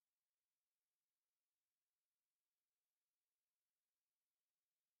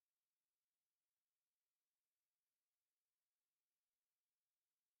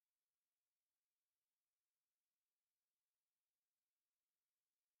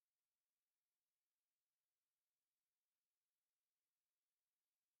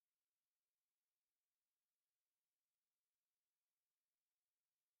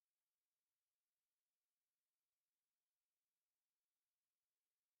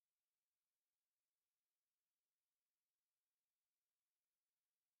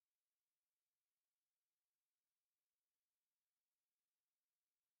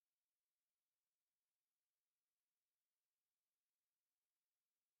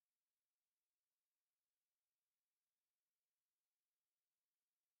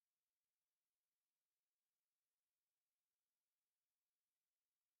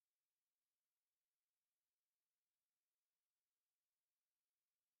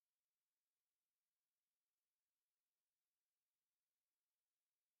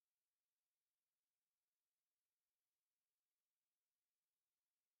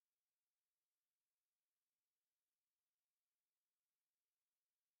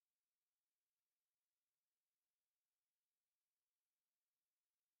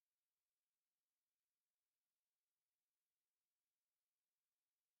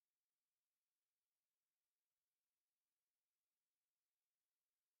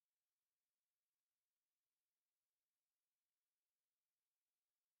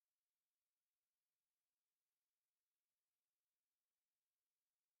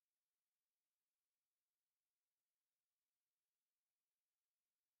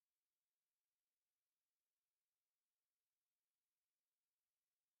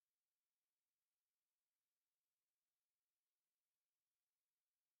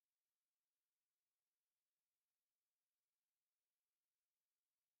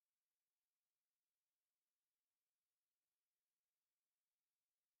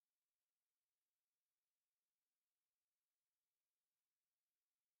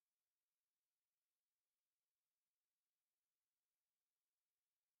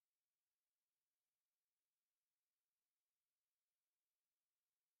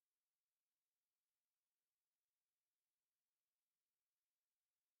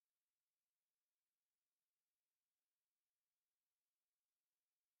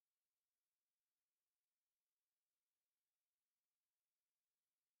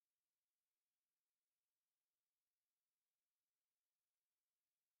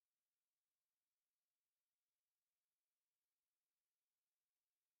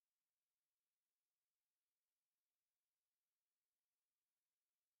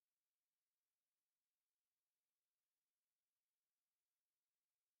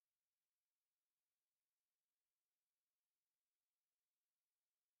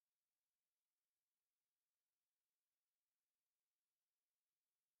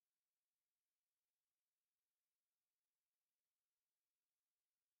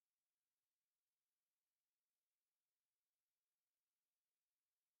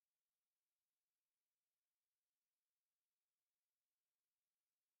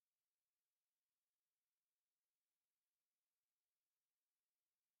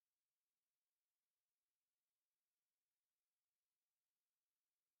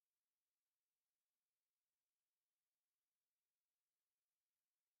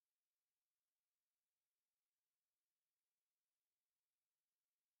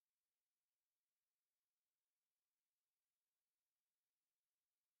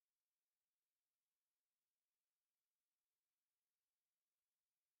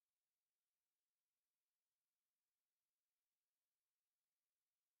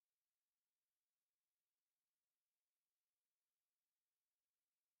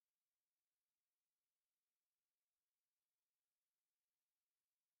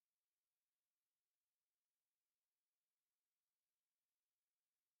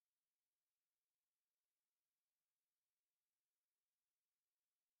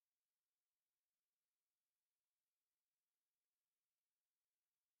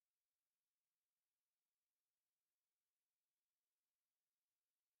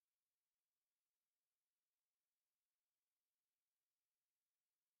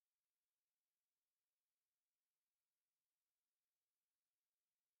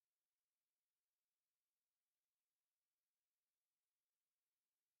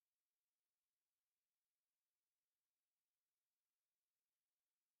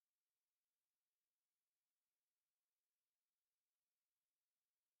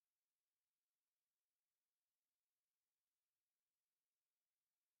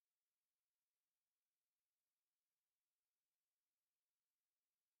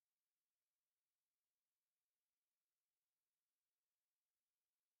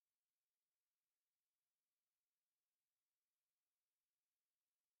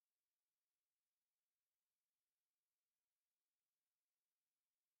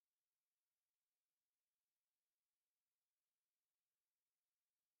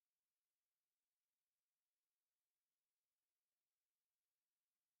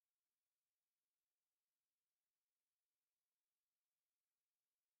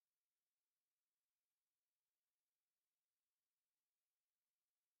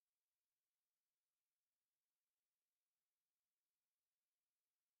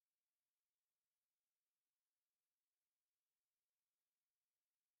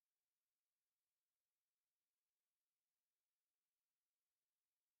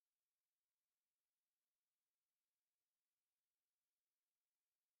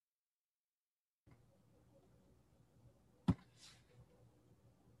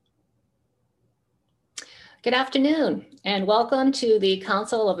Good afternoon, and welcome to the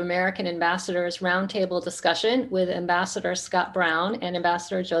Council of American Ambassadors Roundtable discussion with Ambassador Scott Brown and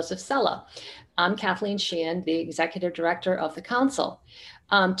Ambassador Joseph Cella. I'm Kathleen Sheehan, the Executive Director of the Council.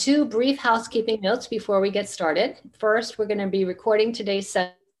 Two brief housekeeping notes before we get started. First, we're going to be recording today's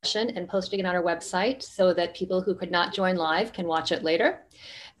session and posting it on our website so that people who could not join live can watch it later.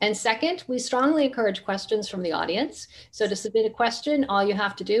 And second, we strongly encourage questions from the audience. So to submit a question, all you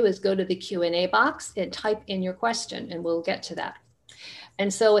have to do is go to the Q&A box and type in your question, and we'll get to that.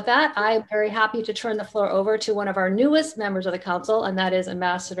 And so with that, I'm very happy to turn the floor over to one of our newest members of the council, and that is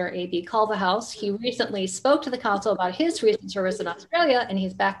Ambassador A.B. Culverhouse. He recently spoke to the council about his recent service in Australia, and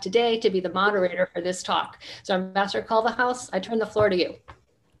he's back today to be the moderator for this talk. So Ambassador Culverhouse, I turn the floor to you.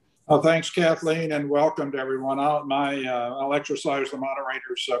 Well, thanks, Kathleen, and welcome to everyone. I'll exercise the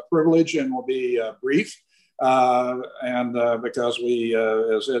moderator's privilege and will be brief. Because we,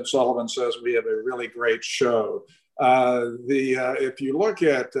 as Ed Sullivan says, we have a really great show. If you look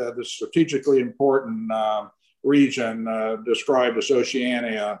at the strategically important region described as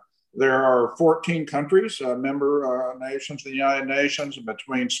Oceania, there are 14 countries, member nations of the United Nations, and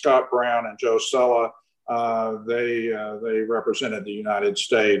between Scott Brown and Joe Cella, they represented the United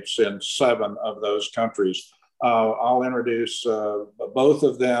States in 7 of those countries. I'll introduce both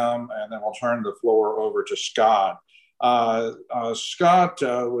of them, and then I'll turn the floor over to Scott. Scott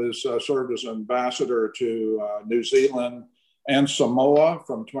served as ambassador to New Zealand and Samoa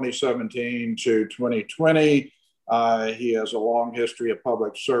from 2017 to 2020. He has a long history of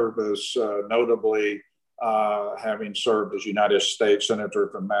public service, notably having served as United States Senator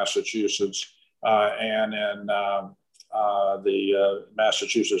from Massachusetts and in the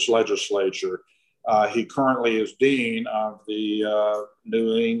Massachusetts legislature. He currently is Dean of the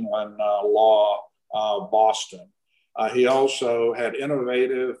New England Law Boston. He also had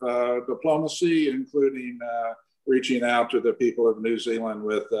innovative diplomacy, including reaching out to the people of New Zealand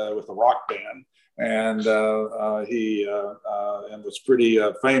with a rock band. And he was pretty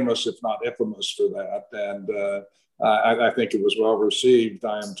famous, if not infamous, for that. And I think it was well received,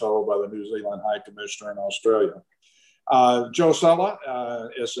 I am told, by the New Zealand High Commissioner in Australia. Joe Cella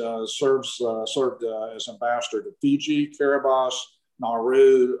served as ambassador to Fiji, Kiribati,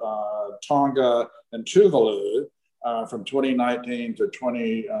 Nauru, Tonga, and Tuvalu from 2019 to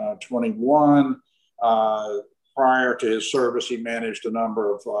 2021. Prior to his service, he managed a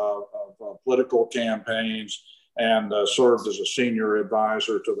number of political campaigns and served as a senior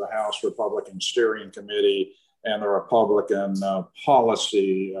advisor to the House Republican Steering Committee and the Republican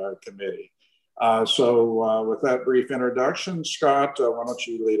Policy Committee. With that brief introduction, Scott, why don't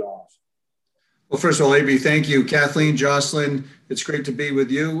you lead off? Well, first of all, AB, thank you. Kathleen, Jocelyn, it's great to be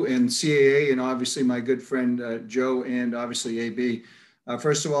with you and CAA and obviously my good friend Joe and obviously AB.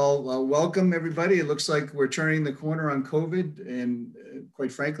 First of all, welcome everybody. It looks like we're turning the corner on COVID. And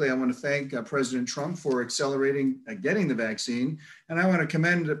quite frankly, I want to thank President Trump for accelerating getting the vaccine. And I want to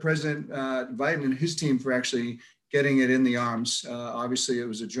commend President Biden and his team for actually getting it in the arms. Obviously, it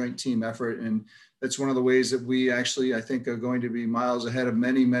was a joint team effort. And that's one of the ways that we actually, I think, are going to be miles ahead of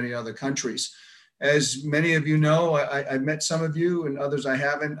many, many other countries. As many of you know, I've met some of you and others I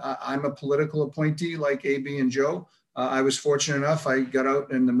haven't. I'm a political appointee like AB and Joe. I was fortunate enough, I got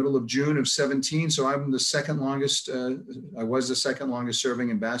out in the middle of June of 17. So I'm the second longest, I was the second longest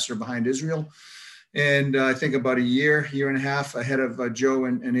serving ambassador behind Israel. And I think about a year and a half ahead of Joe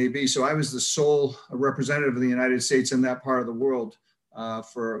and AB. So I was the sole representative of the United States in that part of the world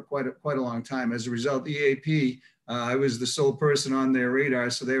for quite a long time. As a result, EAP, I was the sole person on their radar.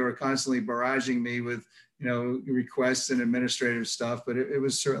 So they were constantly barraging me with, requests and administrative stuff, but it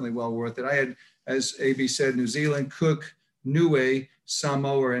was certainly well worth it. I had, as AB said, New Zealand, Cook, Niue,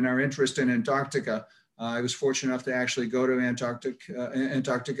 Samoa, and our interest in Antarctica. I was fortunate enough to actually go to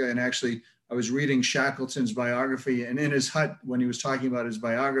Antarctica, and actually I was reading Shackleton's biography and in his hut when he was talking about his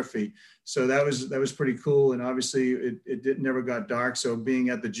biography. So that was pretty cool. And obviously it never got dark. So being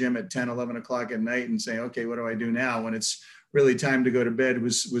at the gym at 10, 11 o'clock at night and saying, okay, what do I do now when it's really time to go to bed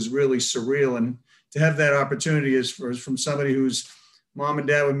was really surreal. And to have that opportunity is from somebody whose mom and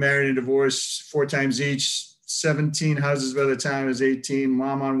dad were married and divorced 4 times each, 17 houses by the time I was 18,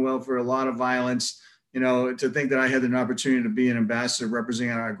 mom on welfare, a lot of violence, to think that I had an opportunity to be an ambassador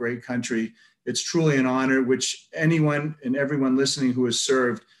representing our great country. It's truly an honor, which anyone and everyone listening who has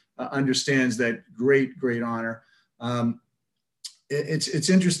served understands that great, great honor. It's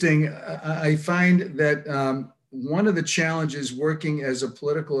interesting. I find that one of the challenges working as a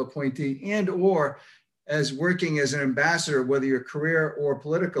political appointee and or as working as an ambassador, whether you're career or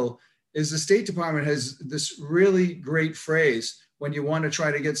political, is the State Department has this really great phrase, when you want to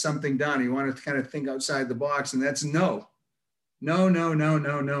try to get something done. You want to kind of think outside the box, and that's no. No, no, no,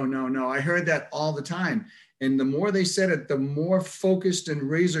 no, no, no, no. I heard that all the time. And the more they said it, the more focused and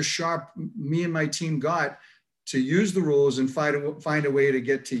razor sharp me and my team got to use the rules and find a way to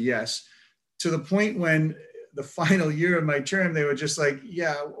get to yes. To the point when the final year of my term, they were just like,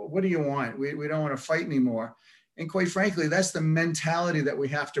 yeah, what do you want? We don't want to fight anymore. And quite frankly, that's the mentality that we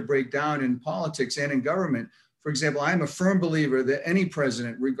have to break down in politics and in government. For example, I'm a firm believer that any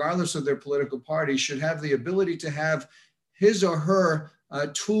president, regardless of their political party, should have the ability to have his or her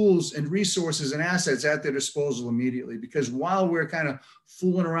tools and resources and assets at their disposal immediately. Because while we're kind of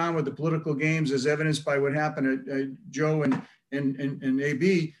fooling around with the political games, as evidenced by what happened at Joe and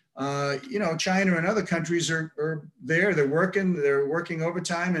AB, China and other countries are there, they're working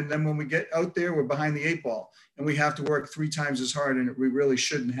overtime. And then when we get out there, we're behind the 8 ball and we have to work 3 times as hard, and we really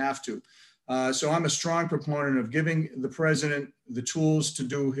shouldn't have to. So I'm a strong proponent of giving the president the tools to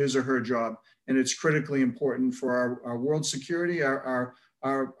do his or her job. And it's critically important for our world security, our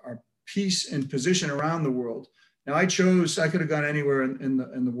peace and position around the world. Now I could have gone anywhere in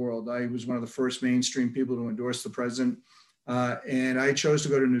the world. I was one of the first mainstream people to endorse the president. And I chose to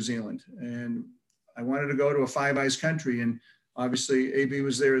go to New Zealand, and I wanted to go to a Five Eyes country. And obviously AB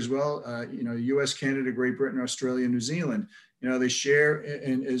was there as well. US, Canada, Great Britain, Australia, New Zealand. They share,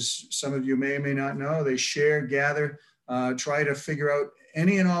 and as some of you may or may not know, they share, gather, try to figure out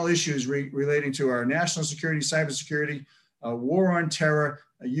any and all issues relating to our national security, cybersecurity, war on terror,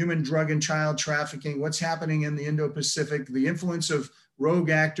 human drug and child trafficking, what's happening in the Indo-Pacific, the influence of rogue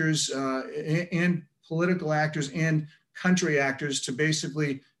actors and political actors and country actors to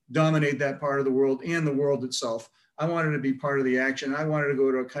basically dominate that part of the world and the world itself. I wanted to be part of the action. I wanted to go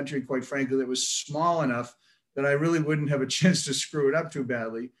to a country, quite frankly, that was small enough that I really wouldn't have a chance to screw it up too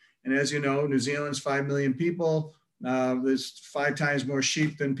badly. And as you know, New Zealand's 5 million people. There's 5 times more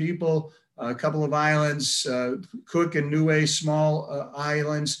sheep than people, a couple of islands, Cook and Niue, small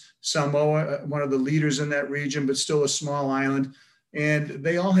islands, Samoa, one of the leaders in that region, but still a small island. And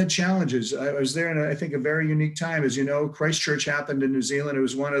they all had challenges. I was there in, I think, a very unique time. As you know, Christchurch happened in New Zealand. It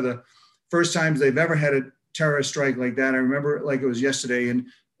was one of the first times they've ever had a terrorist strike like that. I remember it like it was yesterday. And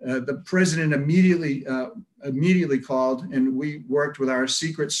the president immediately called, and we worked with our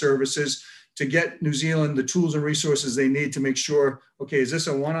secret services to get New Zealand the tools and resources they need to make sure, okay, is this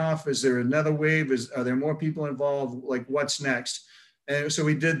a one-off? Is there another wave? Are there more people involved? Like, what's next? And so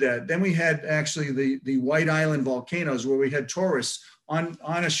we did that. Then we had actually the White Island volcanoes, where we had tourists on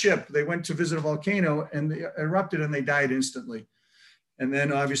a ship. They went to visit a volcano and they erupted and they died instantly. And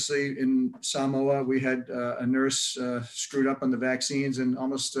then obviously in Samoa, we had a nurse screwed up on the vaccines, and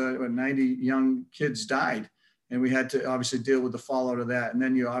almost 90 young kids died. And we had to obviously deal with the fallout of that. And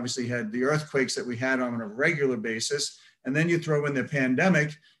then you obviously had the earthquakes that we had on a regular basis. And then you throw in the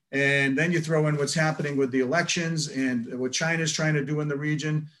pandemic, and then you throw in what's happening with the elections and what China's trying to do in the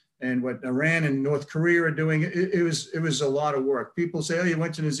region and what Iran and North Korea are doing. It was a lot of work. People say, oh, you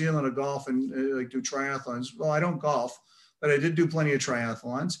went to New Zealand to golf and like do triathlons. Well, I don't golf, but I did do plenty of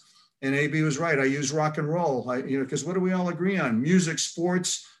triathlons. And AB was right. I use rock and roll, because what do we all agree on? Music,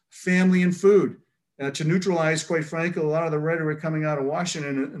 sports, family, and food. To neutralize, quite frankly, a lot of the rhetoric coming out of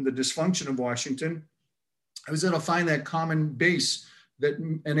Washington and the dysfunction of Washington, I was able to find that common base that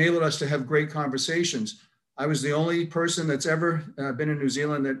enabled us to have great conversations. I was the only person that's ever been in New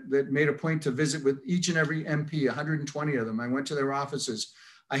Zealand that made a point to visit with each and every MP, 120 of them. I went to their offices.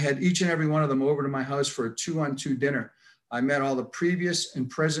 I had each and every one of them over to my house for a 2-on-2 dinner. I met all the previous and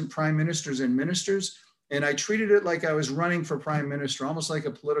present prime ministers and ministers, and I treated it like I was running for prime minister, almost like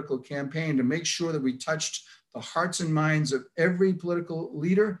a political campaign, to make sure that we touched the hearts and minds of every political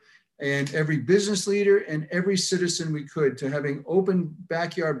leader and every business leader and every citizen we could, to having open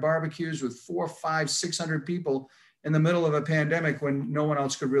backyard barbecues with 400, 500, 600 people in the middle of a pandemic when no one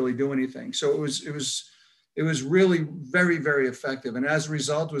else could really do anything. So it was really very, very effective. And as a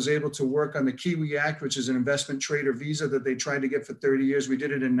result, was able to work on the Kiwi Act, which is an investment trader visa that they tried to get for 30 years. We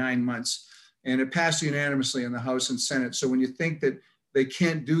did it in 9 months, and it passed unanimously in the House and Senate. So when you think that they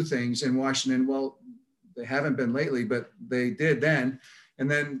can't do things in Washington, well, they haven't been lately, but they did then. And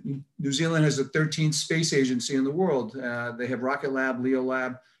then New Zealand has the 13th space agency in the world. They have Rocket Lab, Leo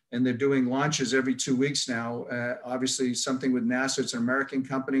Lab, and they're doing launches every 2 weeks now. Obviously something with NASA, it's an American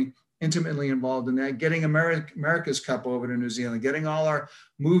company, intimately involved in that, getting America's Cup over to New Zealand, getting all our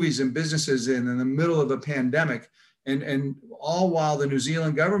movies and businesses in the middle of a pandemic. And all while the New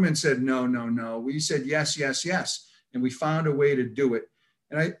Zealand government said, no, no, no. We said, yes, yes, yes. And we found a way to do it.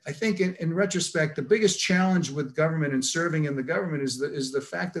 And I think in retrospect, the biggest challenge with government and serving in the government is the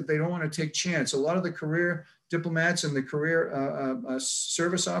fact that they don't want to take chance. A lot of the career diplomats and the career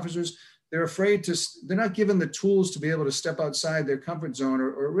service officers, they're afraid they're not given the tools to be able to step outside their comfort zone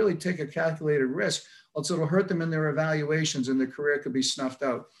or really take a calculated risk, else it'll hurt them in their evaluations and their career could be snuffed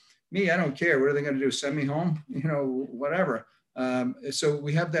out. Me, I don't care. What are they going to do? Send me home? Whatever. So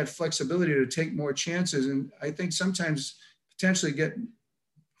we have that flexibility to take more chances. And I think sometimes potentially get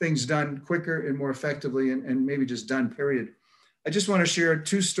things done quicker and more effectively and maybe just done, period. I just want to share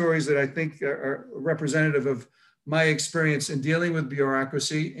 2 stories that I think are representative of my experience in dealing with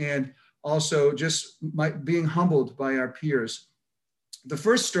bureaucracy and also just being humbled by our peers. The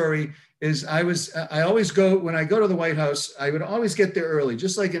first story is I always go, when I go to the White House, I would always get there early,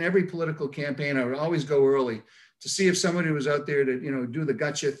 just like in every political campaign, I would always go early to see if somebody was out there to, do the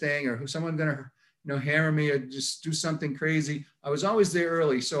gotcha thing or someone going to, hammer me or just do something crazy. I was always there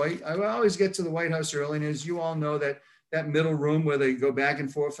early. So I would always get to the White House early. And as you all know, that middle room where they go back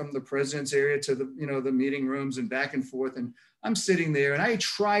and forth from the president's area to the, the meeting rooms and back and forth. And I'm sitting there and I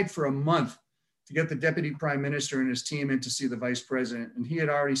tried for a month to get the deputy prime minister and his team in to see the vice president. And he had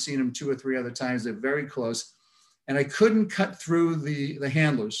already seen him 2 or 3 other times. They're very close. And I couldn't cut through the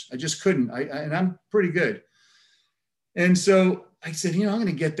handlers. I just couldn't. And I'm pretty good. And so I said, I'm going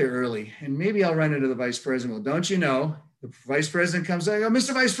to get there early and maybe I'll run into the vice president. Well, don't you know, the vice president comes, I go,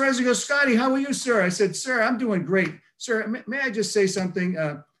 Mr. Vice President, he goes, Scotty, how are you, sir? I said, sir, I'm doing great. Sir, may I just say something?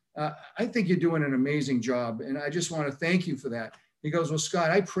 I think you're doing an amazing job. And I just want to thank you for that. He goes, well,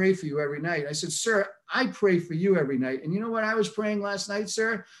 Scott, I pray for you every night. I said, sir, I pray for you every night. And you know what I was praying last night,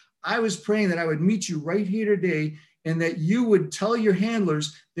 sir? I was praying that I would meet you right here today and that you would tell your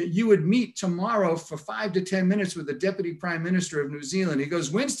handlers that you would meet tomorrow for 5 to 10 minutes with the Deputy Prime Minister of New Zealand. He goes,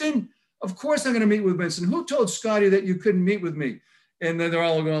 Winston, of course I'm going to meet with Winston. Who told Scotty that you couldn't meet with me? And then they're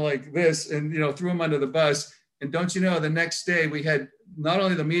all going like this and, threw him under the bus. And don't you know, the next day we had not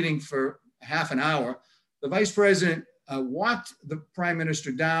only the meeting for half an hour, the vice president walked the prime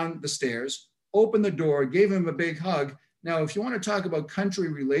minister down the stairs, opened the door, gave him a big hug. Now, if you want to talk about country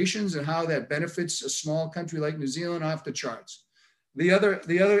relations and how that benefits a small country like New Zealand, off the charts. The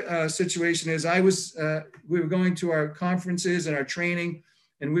other situation is we were going to our conferences and our training,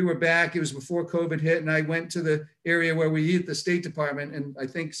 and we were back. It was before COVID hit, and I went to the area where we eat, the State Department, and I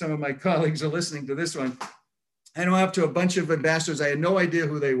think some of my colleagues are listening to this one. I went up to a bunch of ambassadors. I had no idea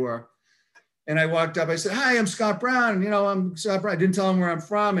who they were. And I walked up, I said, hi, I'm Scott Brown. I'm Scott Brown. I didn't tell him where I'm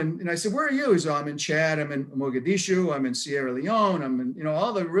from. And I said, where are you? He said, I'm in Chad, I'm in Mogadishu, I'm in Sierra Leone, I'm in,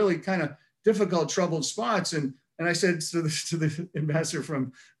 all the really kind of difficult, troubled spots. And I said to the ambassador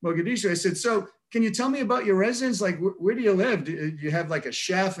from Mogadishu, I said, so can you tell me about your residence? Like, where do you live? Do you have like a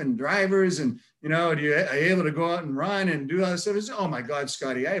chef and drivers? And, are you able to go out and run and do all this stuff? I said, oh my God,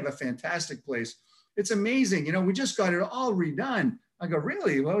 Scotty, I have a fantastic place. It's amazing. We just got it all redone. I go,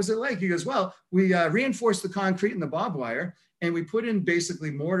 really? What was it like? He goes, well, we reinforced the concrete and the barbed wire, and we put in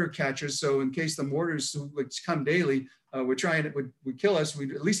basically mortar catchers. So in case the mortars which come daily, would kill us,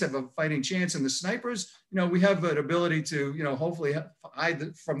 we'd at least have a fighting chance. And the snipers, we have an ability to, hopefully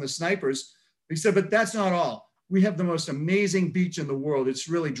hide from the snipers. He said, but that's not all. We have the most amazing beach in the world. It's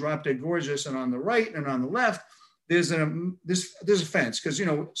really drop dead gorgeous. And on the right and on the left, there's a fence because,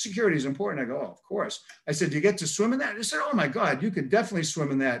 security is important. I go, oh, of course. I said, do you get to swim in that? They said, oh my God, you could definitely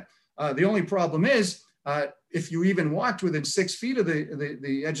swim in that. The only problem is if you even walked within 6 feet of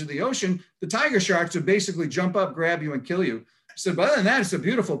the edge of the ocean, the tiger sharks would basically jump up, grab you and kill you. I said, but other than that, it's a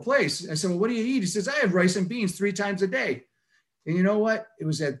beautiful place. I said, well, what do you eat? He says, I have rice and beans 3 times a day. And you know what? It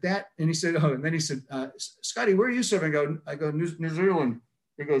was at that. And he said, oh, and then he said, Scotty, where are you serving? I go, New Zealand.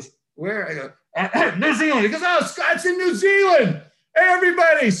 He goes, where? I go, New Zealand. He goes, oh, Scott's in New Zealand.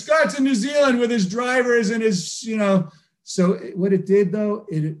 Everybody, Scott's in New Zealand with his drivers and his, So what it did though,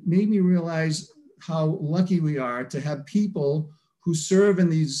 it made me realize how lucky we are to have people who serve in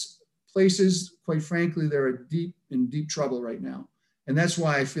these places. Quite frankly, they're in deep trouble right now. And that's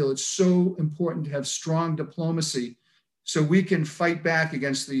why I feel it's so important to have strong diplomacy so we can fight back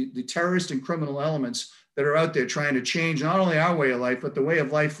against the terrorist and criminal elements that are out there trying to change not only our way of life, but the way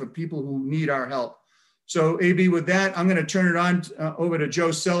of life for people who need our help. So AB, with that, I'm going to turn it on over to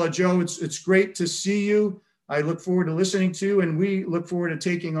Joe Cella. Joe, it's great to see you. I look forward to listening to you, and we look forward to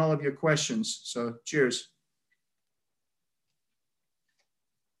taking all of your questions. So cheers.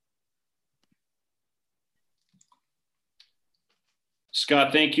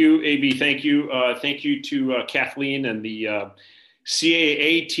 Scott, thank you. AB, thank you. Thank you to Kathleen and the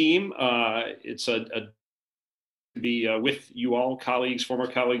CAA team. It's to be with you all, colleagues,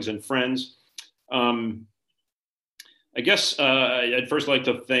 former colleagues, and friends. I guess I'd first like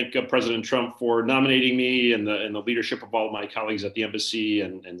to thank President Trump for nominating me and the leadership of all my colleagues at the embassy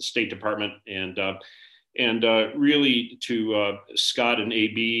and the State Department. And And really to Scott and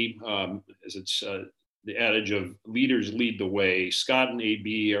AB, as it's the adage of leaders lead the way, Scott and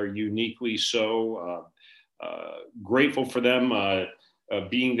AB are uniquely so. Grateful for them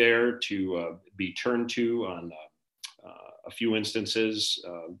being there to be turned to on a few instances,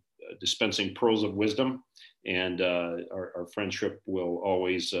 dispensing pearls of wisdom. And our friendship will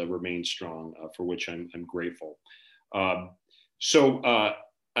always remain strong, for which I'm grateful.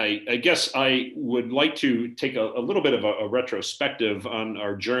 I guess I would like to take a little bit of a retrospective on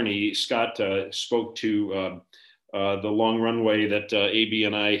our journey. Scott spoke to the long runway that AB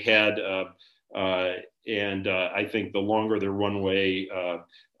and I had, and I think the longer the runway,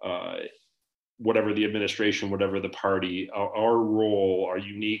 whatever the administration, whatever the party, our role, our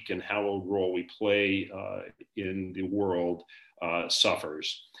unique and hallowed role we play in the world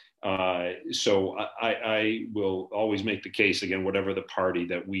suffers. So I will always make the case, again, whatever the party,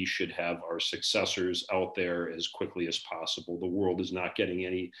 that we should have our successors out there as quickly as possible. The world is not getting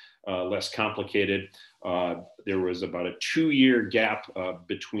any less complicated. There was about a 2-year gap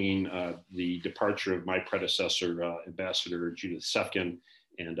between the departure of my predecessor, Ambassador Judith Sefkin,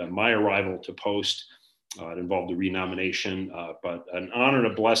 and my arrival to post. It involved a renomination, but an honor and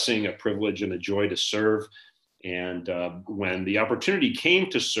a blessing, a privilege and a joy to serve. And when the opportunity came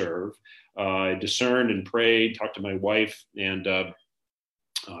to serve, I discerned and prayed, talked to my wife, and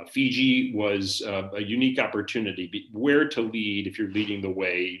Fiji was a unique opportunity. Where to lead if you're leading the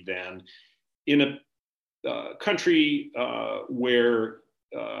way, then in a country where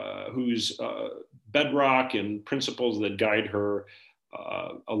whose bedrock and principles that guide her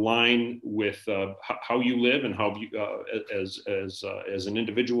align with how you live and how you, as an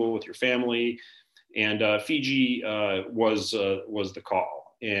individual with your family. And Fiji was the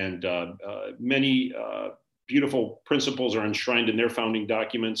call, and many beautiful principles are enshrined in their founding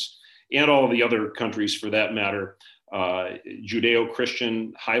documents, and all of the other countries for that matter,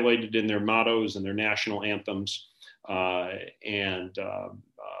 Judeo-Christian, highlighted in their mottos and their national anthems, and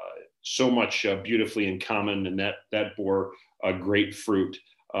so much beautifully in common, and that bore great fruit.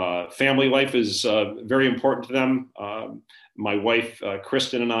 Family life is very important to them. My wife,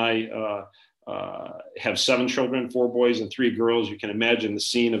 Kristen, and I have 7 children, 4 boys and 3 girls. You can imagine the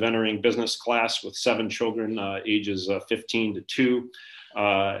scene of entering business class with 7 children, ages 15 to 2.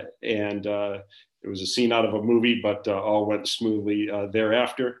 And it was a scene out of a movie, but all went smoothly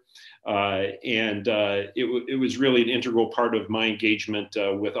thereafter. And it was really an integral part of my engagement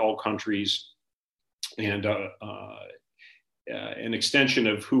with all countries, and an extension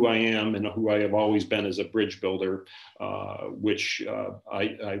of who I am and who I have always been as a bridge builder, which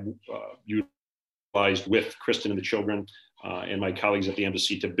I utilized with Kristen and the children and my colleagues at the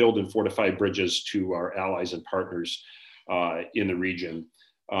embassy to build and fortify bridges to our allies and partners in the region.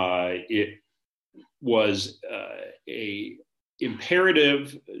 It was a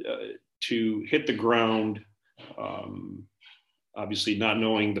imperative to hit the ground, obviously not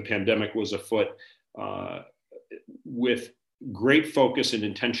knowing the pandemic was afoot, with great focus and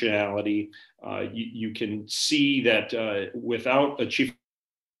intentionality. You can see that without a chief of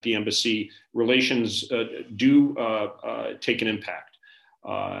the embassy, relations do take an impact.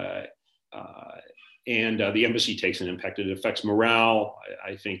 And the embassy takes an impact. It affects morale,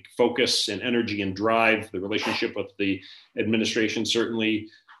 I think focus and energy and drive. The relationship with the administration certainly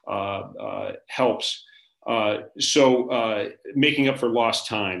helps. So making up for lost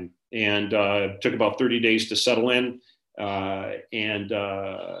time, and took about 30 days to settle in. And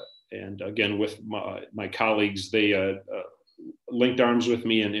again, with my colleagues, they linked arms with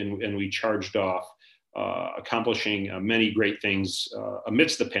me, and we charged off, accomplishing many great things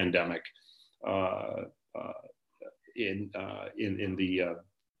amidst the pandemic in the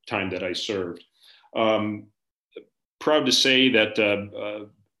time that I served. Proud to say that the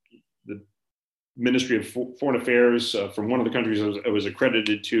Ministry of Foreign Affairs from one of the countries I was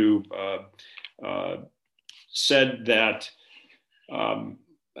accredited to said that,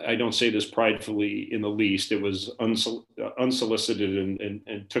 I don't say this pridefully in the least, it was unsolicited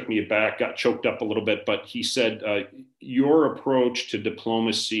and took me aback, got choked up a little bit, but he said, your approach to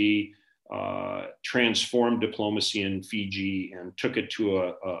diplomacy transformed diplomacy in Fiji and took it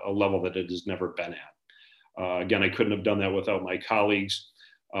to a level that it has never been at. Again, I couldn't have done that without my colleagues.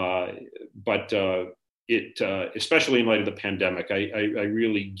 But especially in light of the pandemic, I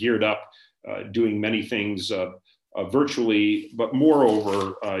really geared up doing many things virtually, but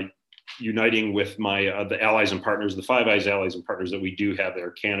moreover, uniting with my the allies and partners, the Five Eyes allies and partners that we do have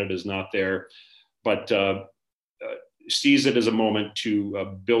there. Canada's not there, but sees it as a moment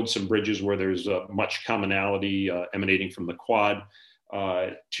to build some bridges where there's much commonality emanating from the Quad,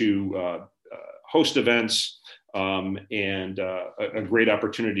 to host events, and a great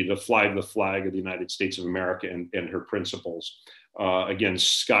opportunity to fly the flag of the United States of America and her principles. Again,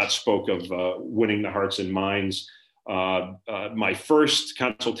 Scott spoke of winning the hearts and minds. My first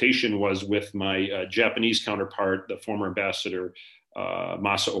consultation was with my Japanese counterpart, the former ambassador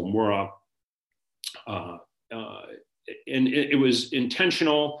Masa Omura. And it was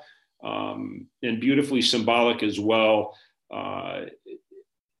intentional and beautifully symbolic as well.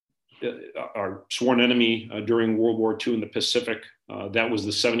 Our sworn enemy during World War II in the Pacific, that was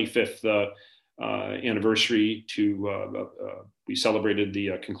the 75th anniversary we celebrated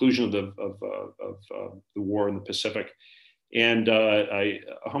the conclusion of the war in the Pacific. And I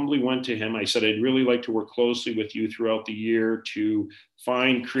humbly went to him. I said, I'd really like to work closely with you throughout the year to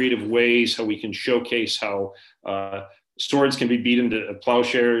find creative ways how we can showcase how swords can be beat into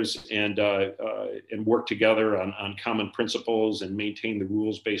plowshares and work together on common principles and maintain the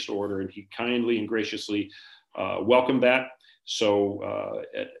rules-based order. And he kindly and graciously welcomed that. So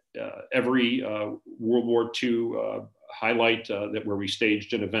every World War II highlight where we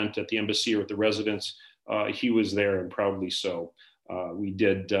staged an event at the embassy or at the residence, he was there, and proudly so. We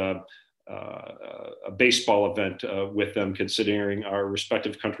did a baseball event with them, considering our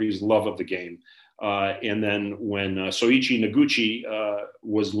respective countries' love of the game. And then when Soichi Noguchi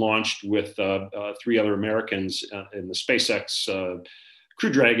was launched with 3 other Americans in the SpaceX Crew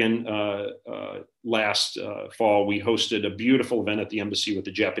Dragon last fall, we hosted a beautiful event at the embassy with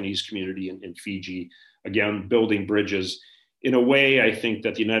the Japanese community in Fiji, again, building bridges in a way I think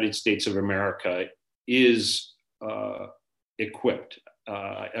that the United States of America is equipped.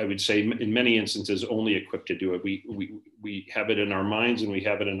 I would say in many instances only equipped to do it. We have it in our minds and we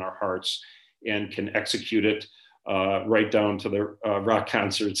have it in our hearts and can execute it right down to the rock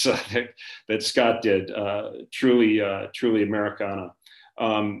concerts that Scott did. Truly Americana.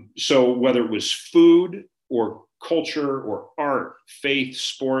 So whether it was food or culture or art, faith,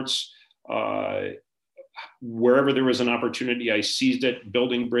 sports, wherever there was an opportunity, I seized it,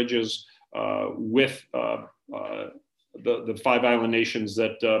 building bridges with the 5 island nations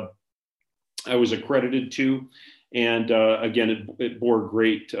that I was accredited to. And again, it bore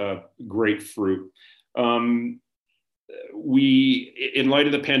great fruit. In light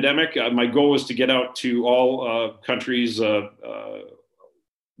of the pandemic, my goal was to get out to all countries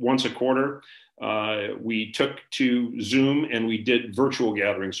once a quarter. We took to Zoom and we did virtual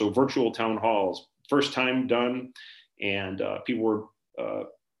gatherings, so virtual town halls, first time done, and people were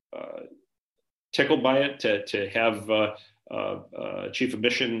tickled by it to have chief of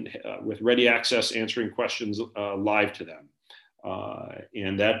mission with ready access answering questions live to them.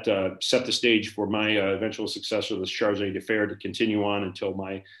 And that set the stage for my eventual successor, the charge d'affaires, to continue on until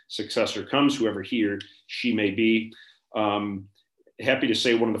my successor comes, whoever he or she may be. Happy to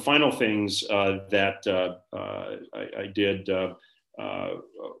say one of the final things that I did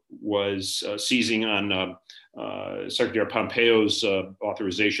was seizing on Secretary Pompeo's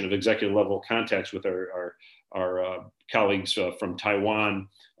authorization of executive level contacts with our colleagues from Taiwan.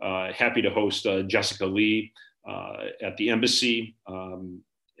 Happy to host Jessica Lee at the embassy,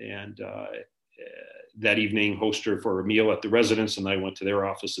 and that evening host her for a meal at the residence, and I went to their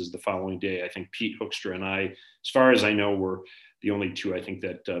offices the following day. I think Pete Hoekstra and I, as far as I know, were the only 2 I think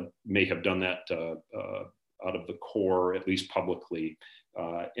that may have done that out of the core, at least publicly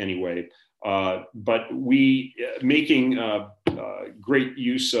anyway. But we making great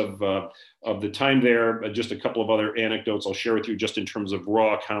use of the time there. Just a couple of other anecdotes I'll share with you just in terms of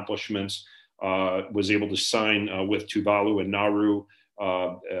raw accomplishments. Was able to sign with Tuvalu and Nauru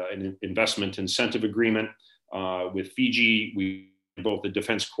an investment incentive agreement. With Fiji, we both the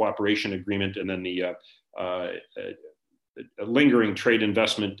defense cooperation agreement and then the a lingering trade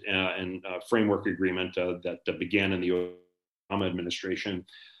investment and framework agreement that began in the Obama administration.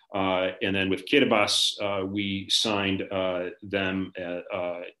 And then with Kiribati, we signed them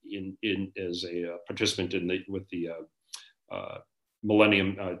in as a participant with the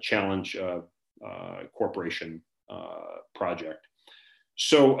Millennium Challenge Corporation project.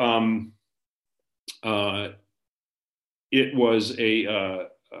 So it was a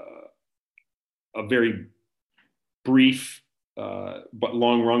very brief but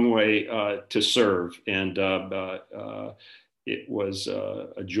long runway to serve, and it was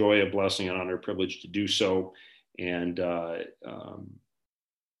a joy, a blessing, an honor, a privilege to do so. And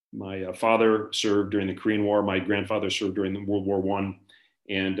my father served during the Korean War. My grandfather served during the World War I,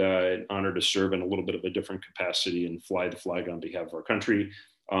 and an honor to serve in a little bit of a different capacity and fly the flag on behalf of our country.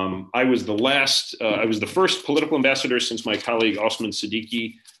 I was the first political ambassador since my colleague Osman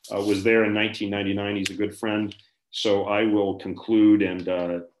Siddiqui was there in 1999. He's a good friend. So I will conclude and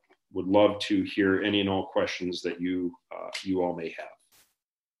would love to hear any and all questions that you all may have.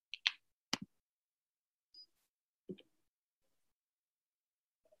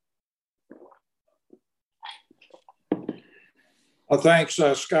 Well, thanks,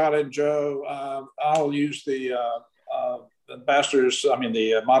 Scott and Joe. I'll use the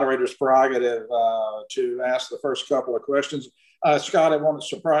moderator's prerogative to ask the first couple of questions. Scott, I want to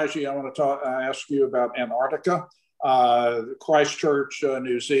surprise you. I want to ask you about Antarctica. Christchurch,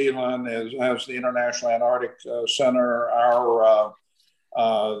 New Zealand has the International Antarctic Center.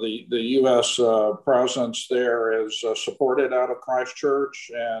 The U.S. presence there is supported out of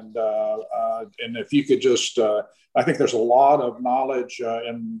Christchurch, and if you could just, I think there's a lot of knowledge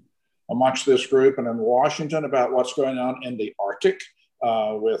amongst this group and in Washington about what's going on in the Arctic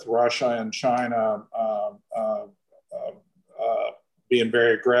with Russia and China being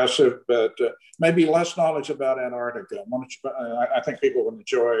very aggressive, but maybe less knowledge about Antarctica. I think people will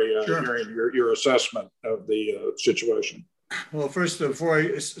enjoy hearing your assessment of the situation. Well, first, before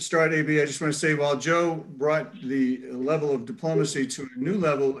I start, AB, I just want to say, while Joe brought the level of diplomacy to a new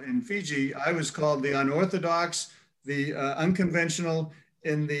level in Fiji, I was called the unorthodox, the unconventional,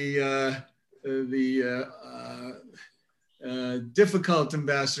 and the difficult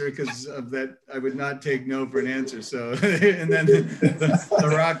ambassador, because of that I would not take no for an answer. So, and then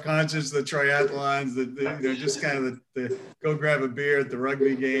the rock concerts, the triathlons, just kind of the go grab a beer at the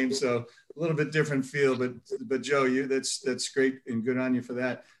rugby game. So a little bit different feel, but Joe, that's great and good on you for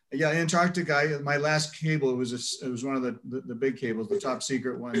that. Yeah, Antarctica. My last cable was one of the big cables, the top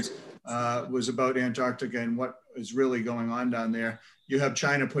secret ones, was about Antarctica and what is really going on down there. You have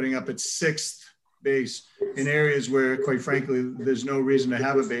China putting up its 6th base in areas where, quite frankly, there's no reason to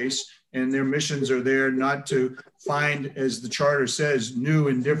have a base, and their missions are there not to find, as the charter says, new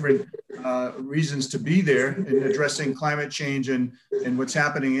and different reasons to be there in addressing climate change and what's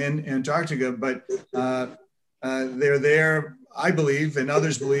happening in Antarctica, but they're there, I believe, and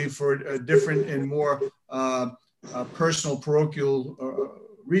others believe, for different and more personal, parochial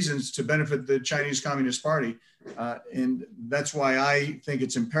reasons to benefit the Chinese Communist Party. And that's why I think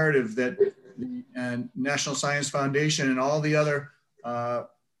it's imperative that the National Science Foundation and all the other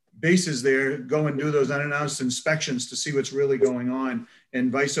bases there go and do those unannounced inspections to see what's really going on,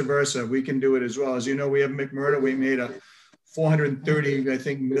 and vice versa. We can do it as well. As you know, we have McMurdo. We made a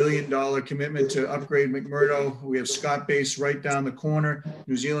 $430 million commitment to upgrade McMurdo. We have Scott Base right down the corner.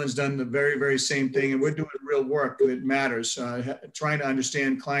 New Zealand's done the very, very same thing, and we're doing real work that matters, trying to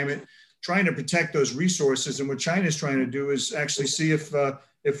understand climate, trying to protect those resources. And what China's trying to do is actually see if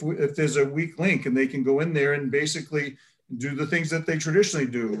there's a weak link, and they can go in there and basically do the things that they traditionally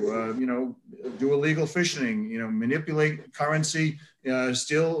do, do illegal fishing, manipulate currency,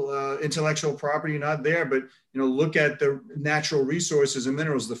 still intellectual property not there, but, look at the natural resources and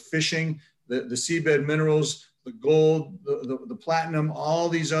minerals, the fishing, the seabed minerals, the gold, the platinum, all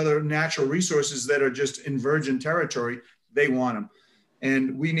these other natural resources that are just in virgin territory. They want them.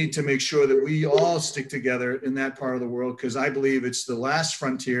 And we need to make sure that we all stick together in that part of the world, because I believe it's the last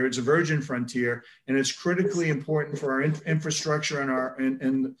frontier. It's a virgin frontier, and it's critically important for our infrastructure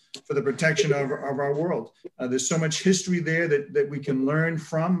and for the protection of our world. There's so much history there that we can learn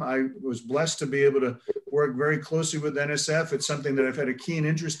from. I was blessed to be able to work very closely with NSF. It's something that I've had a keen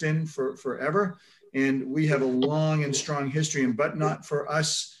interest in for forever. And we have a long and strong history, but not for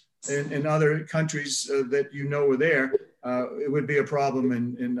us and other countries that were there. It would be a problem.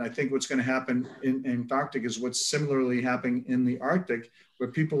 And I think what's going to happen in Antarctica is what's similarly happening in the Arctic,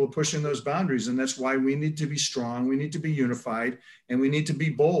 where people are pushing those boundaries. And that's why we need to be strong, we need to be unified, and we need to be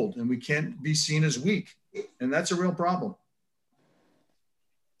bold, and we can't be seen as weak. And that's a real problem.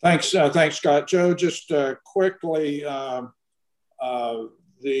 Thanks, Scott. Joe, just quickly, a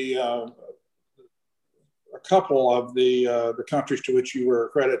couple of the countries to which you were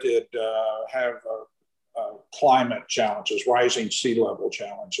accredited have climate challenges, rising sea level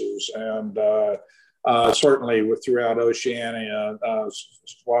challenges, and certainly throughout Oceania,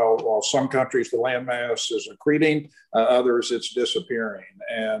 while some countries the landmass is accreting, others it's disappearing,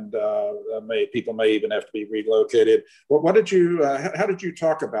 and people may even have to be relocated. How did you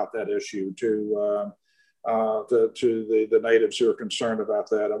talk about that issue to the natives who are concerned about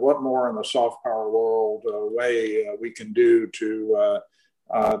that, and what more in the soft power world way we can do to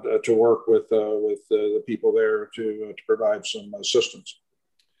work with the people there to provide some assistance?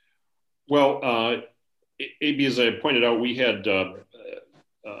 Well, AB, as I pointed out, we had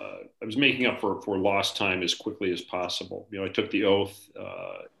I was making up for lost time as quickly as possible. I took the oath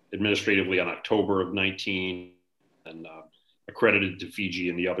administratively on October of 19, and accredited to Fiji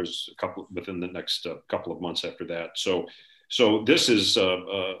and the others within the next couple of months after that. So So this is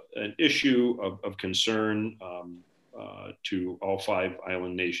an issue of concern to all 5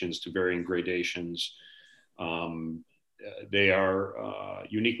 island nations to varying gradations. They are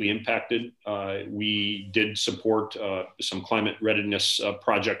uniquely impacted. We did support some climate readiness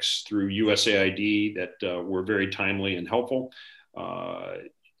projects through USAID that were very timely and helpful,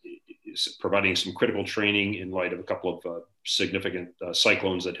 providing some critical training in light of a couple of significant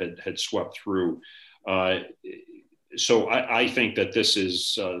cyclones that had swept through. So I think that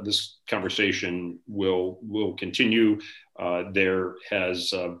this conversation will continue. There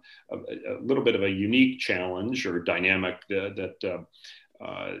has a little bit of a unique challenge or dynamic that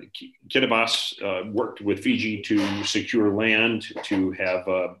Kiribati worked with Fiji to secure land to have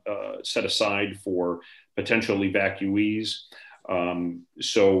set aside for potential evacuees.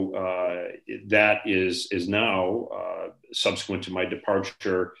 So that is now, subsequent to my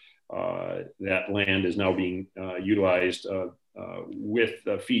departure, that land is now being utilized with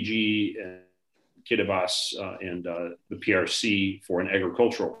Fiji and Kiribati and the PRC for an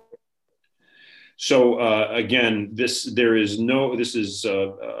agricultural. So again, this is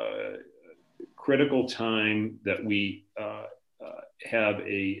a critical time that we have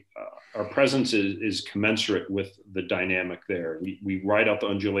our presence is commensurate with the dynamic there. We ride out the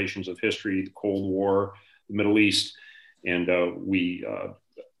undulations of history, the Cold War, the Middle East, and the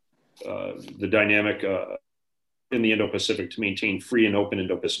dynamic in the Indo-Pacific to maintain free and open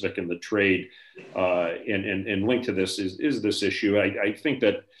Indo-Pacific in the trade, and linked to this is this issue. I think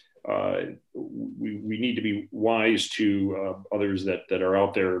that we need to be wise to others that are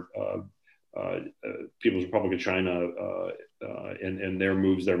out there, People's Republic of China, and their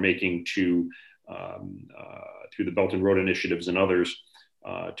moves they're making to through the Belt and Road initiatives and others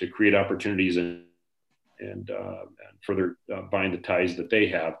to create opportunities and further bind the ties that they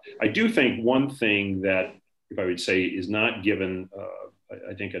have. I do think one thing that, if I would say, is not given,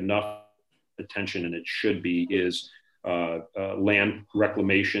 I think, enough attention, and it should be, is land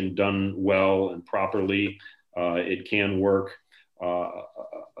reclamation done well and properly. It can work.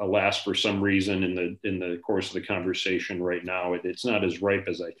 Alas, for some reason, in the course of the conversation right now, it's not as ripe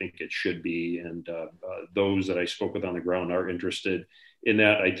as I think it should be. And those that I spoke with on the ground are interested in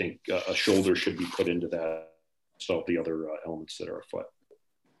that. I think a shoulder should be put into that, so the other elements that are afoot.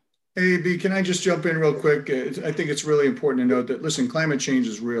 Hey, B, can I just jump in real quick? I think it's really important to note that, listen, climate change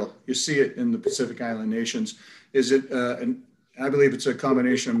is real. You see it in the Pacific Island nations. Is it, I believe it's a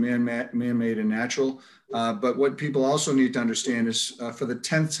combination of man-made and natural. But what people also need to understand is for the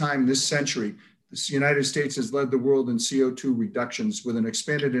 10th time this century, the United States has led the world in CO2 reductions with an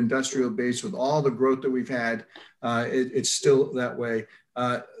expanded industrial base. With all the growth that we've had, it's still that way.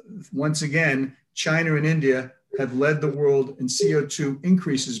 Once again, China and India have led the world in CO2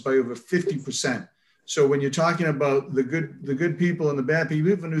 increases by over 50%. So when you're talking about the good people and the bad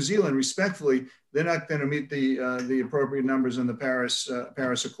people, even New Zealand, respectfully, they're not going to meet the appropriate numbers in the Paris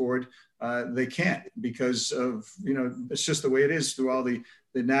Accord. They can't, because of, it's just the way it is through all the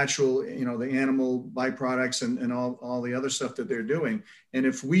natural, the animal byproducts and all the other stuff that they're doing. And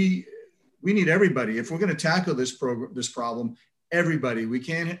if we need everybody, if we're going to tackle this problem, everybody. We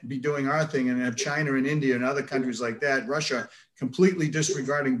can't be doing our thing and have China and India and other countries like that, Russia, completely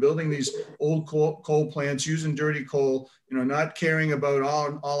disregarding building these old coal plants, using dirty coal, not caring about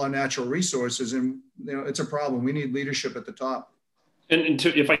all our natural resources. And, it's a problem. We need leadership at the top. And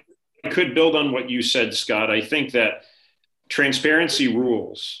if I could build on what you said, Scott, I think that transparency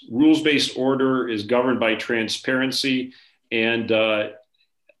rules-based order is governed by transparency. And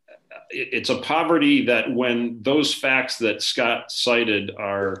it's a poverty that when those facts that Scott cited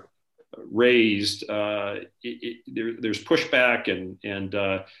are raised, there's pushback and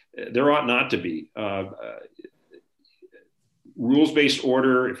there ought not to be. Rules-based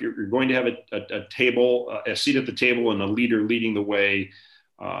order, if you're going to have a seat at the table and a leader leading the way,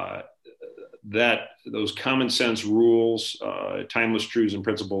 that those common sense rules, timeless truths and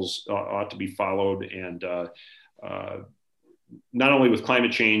principles ought to be followed, and not only with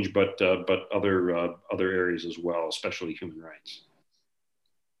climate change, but other areas as well, especially human rights.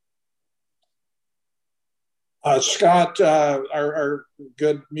 Scott, our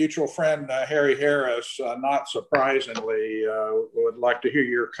good mutual friend, Harry Harris, not surprisingly, would like to hear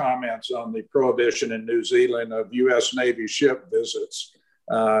your comments on the prohibition in New Zealand of U.S. Navy ship visits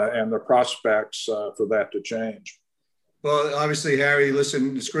and the prospects for that to change. Well, obviously, Harry,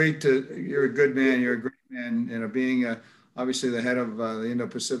 listen, it's great you're a good man, you're a great man, being obviously the head of the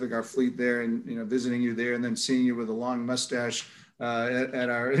Indo-Pacific, our fleet there, and, visiting you there and then seeing you with a long mustache at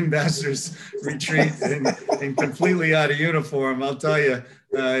our ambassador's retreat and completely out of uniform. I'll tell you,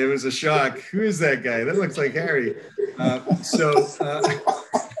 it was a shock. Who is that guy? That looks like Harry. Yeah,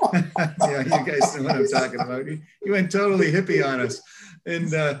 you guys know what I'm talking about. You went totally hippie on us.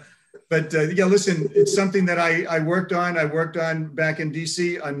 And, yeah, listen, it's something that I worked on. I worked on back in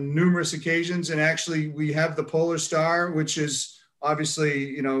DC on numerous occasions. And actually we have the Polar Star, which is obviously,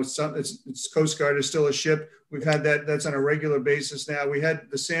 you know, it's Coast Guard is still a ship. We've had that's on a regular basis now. We had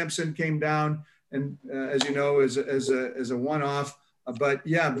the Samson came down and as you know, as a one-off. But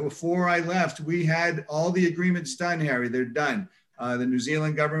yeah, before I left, we had all the agreements done, Harry. They're done. The New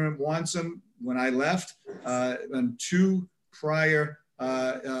Zealand government wants them. When I left, on two prior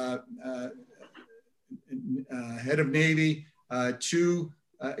head of Navy, two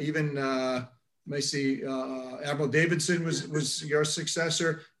even let me see, Admiral Davidson was your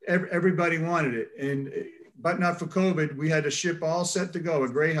successor. Everybody wanted it, and but not for COVID. We had a ship all set to go, a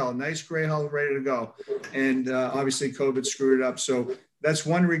gray hull, nice gray hull ready to go, and obviously COVID screwed it up. So that's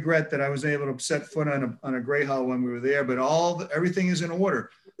one regret that I was able to set foot on a gray hull when we were there. But everything is in order.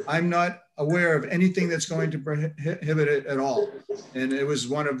 I'm not aware of anything that's going to prohibit it at all, and it was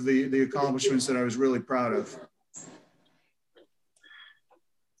one of the accomplishments that I was really proud of.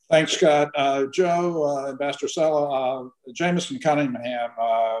 Thanks, Scott. Joe, Ambassador Cella, Jameson Cunningham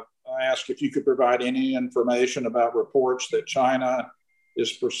asked if you could provide any information about reports that China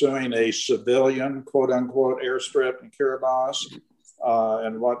is pursuing a civilian, quote unquote, airstrip in Kiribati,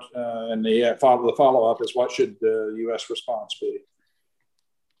 and what, and the follow-up is what should the U.S. response be?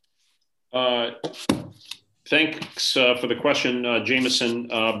 Thanks for the question, Jameson.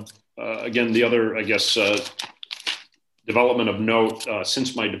 Again, the other, I guess, development of note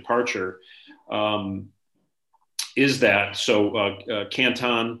since my departure is that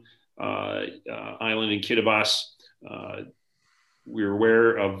Canton Island in Kiribati, we're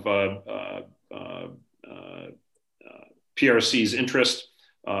aware of PRC's interest.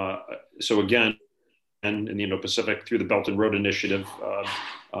 So again, and in the Indo-Pacific through the Belt and Road Initiative,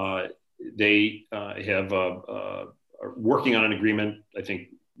 they are working on an agreement, I think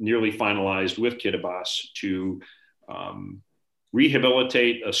nearly finalized with Kiribati to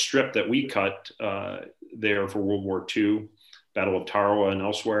rehabilitate a strip that we cut there for World War II, Battle of Tarawa and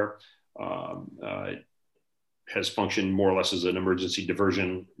elsewhere. Has functioned more or less as an emergency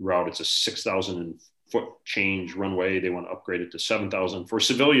diversion route. It's a 6,000 foot change runway. They want to upgrade it to 7,000 for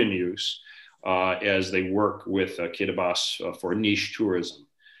civilian use as they work with Kiribati for niche tourism.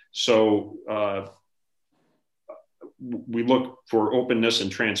 So we look for openness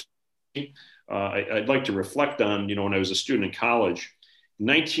and transparency. I'd like to reflect on, when I was a student in college,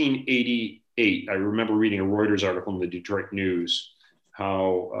 1988, I remember reading a Reuters article in the Detroit News,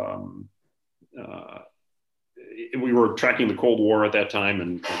 how we were tracking the Cold War at that time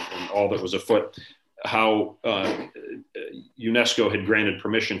and all that was afoot, how UNESCO had granted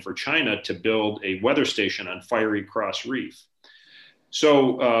permission for China to build a weather station on Fiery Cross Reef.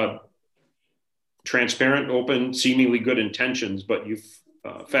 So transparent, open, seemingly good intentions, but you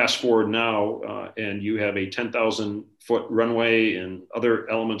fast forward now and you have a 10,000 foot runway and other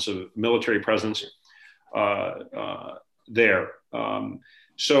elements of military presence there.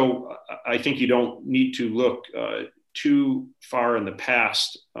 So I think you don't need to look too far in the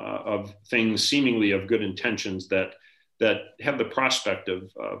past of things seemingly of good intentions that have the prospect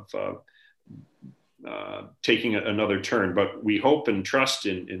of taking another turn. But we hope and trust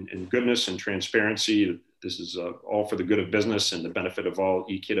in goodness and transparency. This is all for the good of business and the benefit of all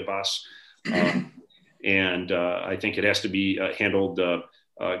Kiribati. And I think it has to be handled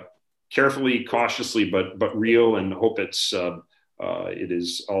carefully, cautiously, but real, and hope it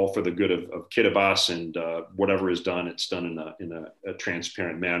is all for the good of Kiribati, and whatever is done, it's done in a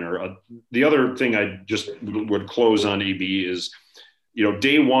transparent manner. The other thing I just would close on, AB, is,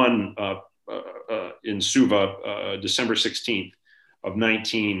 day one in Suva, December 16th of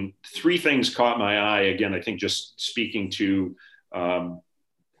 19, three things caught my eye. Again, I think just speaking to,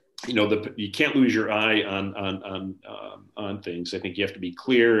 you can't lose your eye on things. I think you have to be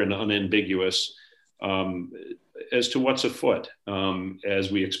clear and unambiguous as to what's afoot,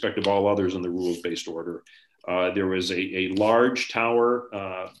 as we expect of all others in the rules-based order. There was a large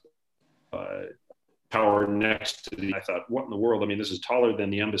tower next to I thought, what in the world? I mean, this is taller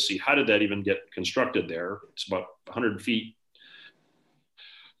than the embassy. How did that even get constructed there? It's about 100 feet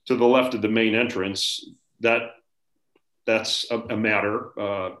to the left of the main entrance. That's a matter,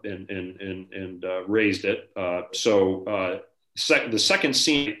 and raised it. The second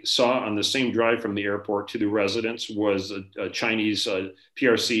scene I saw on the same drive from the airport to the residence was a Chinese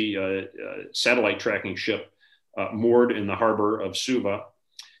PRC satellite tracking ship moored in the harbor of Suva.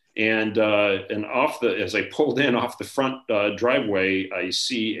 And as I pulled in off the front driveway, I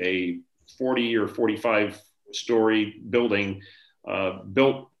see a 40 or 45 story building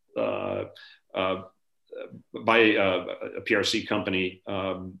built by a PRC company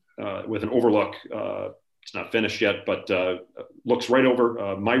with an overlook. It's not finished yet, but looks right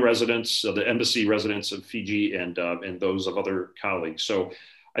over my residence, the embassy residence of Fiji, and those of other colleagues. So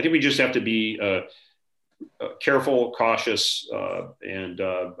I think we just have to be careful, cautious,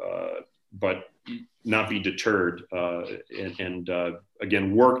 but not be deterred, and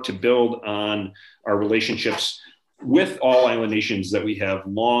again, work to build on our relationships with all island nations that we have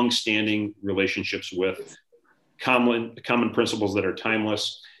long-standing relationships with, common principles that are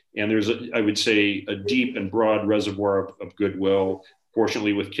timeless. And there's, I would say, a deep and broad reservoir of goodwill.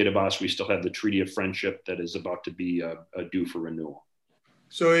 Fortunately, with Kiribati, we still have the Treaty of Friendship that is about to be due for renewal.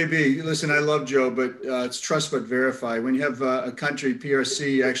 So AB, listen, I love Joe, but it's trust but verify. When you have a country,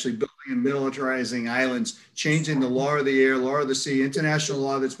 PRC, actually building and militarizing islands, changing the law of the air, law of the sea, international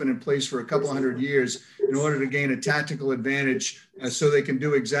law that's been in place for a couple hundred years in order to gain a tactical advantage, so they can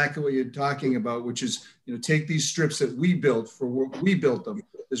do exactly what you're talking about, which is, take these strips that we built for what we built them.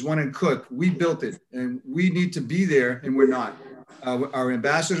 There's one in Cook, we built it, and we need to be there, and we're not. Our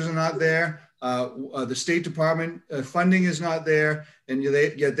ambassadors are not there. The State Department funding is not there, and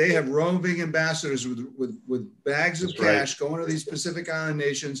yet they have roving ambassadors with bags of cash going to these Pacific Island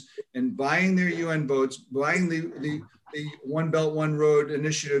nations and buying their UN boats, buying the One Belt, One Road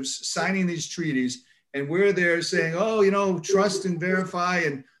initiatives, signing these treaties, and we're there saying, oh, trust and verify,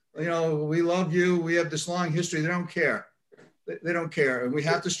 and we love you. We have this long history. They don't care. They don't care, and we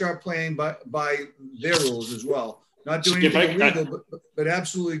have to start playing by their rules as well. Not doing anything illegal, but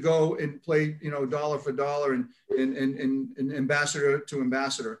absolutely go and play, dollar for dollar and ambassador to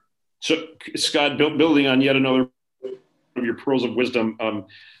ambassador. So, Scott, building on yet another of your pearls of wisdom,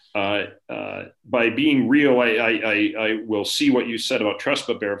 by being real, I will see what you said about trust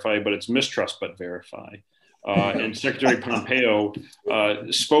but verify, but it's mistrust but verify. And Secretary Pompeo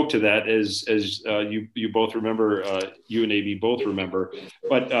spoke to that, as you both remember, you and AB both remember.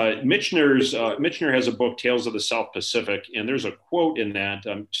 But Michener has a book, Tales of the South Pacific, and there's a quote in that.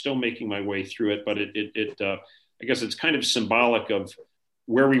 I'm still making my way through it, but I guess it's kind of symbolic of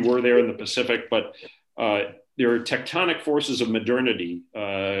where we were there in the Pacific. But there are tectonic forces of modernity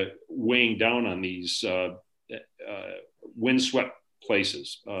weighing down on these windswept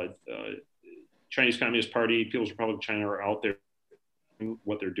places. Chinese Communist Party, People's Republic of China are out there doing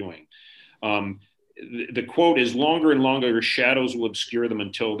what they're doing. The quote is, longer and longer shadows will obscure them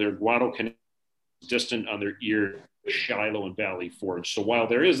until their Guadalcanal is distant on their ear, Shiloh and Valley Forge. So while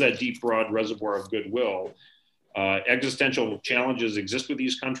there is that deep, broad reservoir of goodwill, existential challenges exist with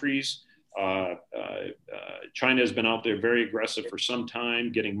these countries. China has been out there very aggressive for some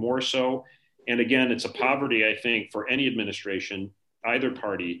time, getting more so. And again, it's a poverty, I think, for any administration, either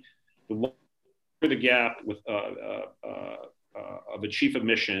party. The gap with of a chief of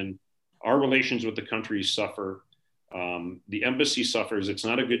mission, our relations with the countries suffer. The embassy suffers. It's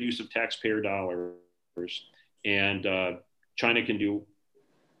not a good use of taxpayer dollars, and China can do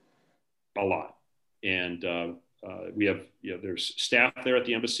a lot. And we have, there's staff there at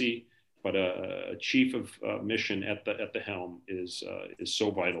the embassy, but a chief of mission at the helm is so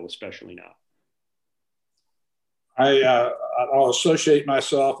vital, especially now. I'll associate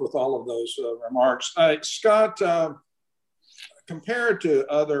myself with all of those remarks. Scott, compared to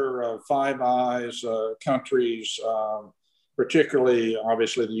other Five Eyes countries, particularly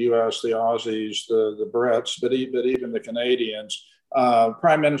obviously the US, the Aussies, the Brits, but even the Canadians,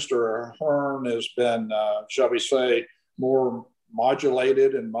 Prime Minister Hearn has been, shall we say, more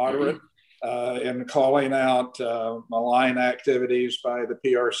modulated and moderate in calling out malign activities by the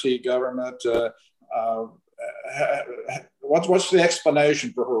PRC government. What's the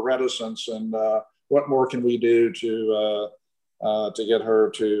explanation for her reticence, and what more can we do to get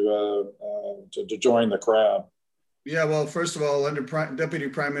her to join the crowd? Yeah, well, first of all, under Deputy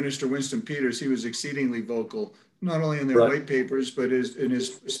Prime Minister Winston Peters, he was exceedingly vocal, not only in their white papers, but in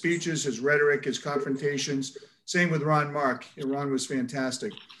his speeches, his rhetoric, his confrontations. Same with Ron Mark. Ron was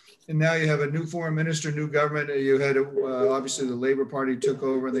fantastic. And now you have a new foreign minister, new government. You had, obviously, the Labour Party took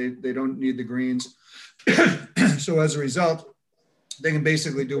over. They don't need the Greens. So as a result, they can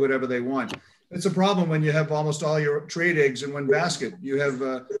basically do whatever they want. It's a problem when you have almost all your trade eggs in one basket. You have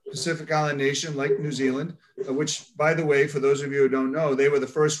a Pacific Island nation like New Zealand, which, by the way, for those of you who don't know, they were the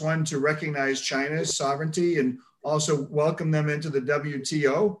first one to recognize China's sovereignty and also welcome them into the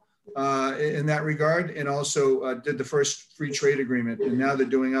WTO in that regard, and also did the first free trade agreement. And now they're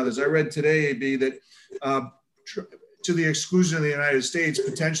doing others. I read today, AB, that to the exclusion of the United States,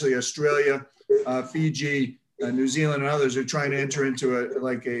 potentially Australia, Fiji, New Zealand, and others are trying to enter into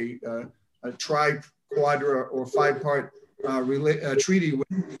a quadra or five-part treaty with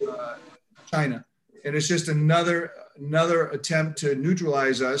China. And it's just another attempt to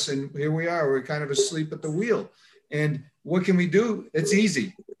neutralize us. And here we are, we're kind of asleep at the wheel. And what can we do? It's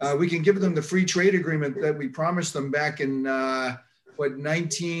easy. We can give them the free trade agreement that we promised them back in,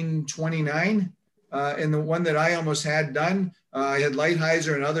 1929? And the one that I almost had done, I had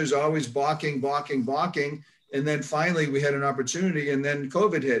Lighthizer and others always balking. And then finally we had an opportunity, and then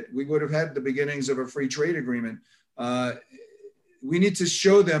COVID hit. We would have had the beginnings of a free trade agreement. We need to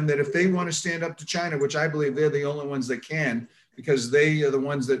show them that if they want to stand up to China, which I believe they're the only ones that can, because they are the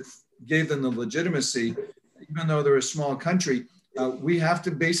ones that gave them the legitimacy, even though they're a small country, we have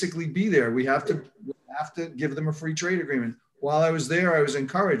to basically be there. We have to give them a free trade agreement. While I was there, I was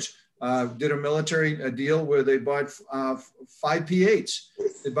encouraged. Did a military deal where they bought 5 P-8s.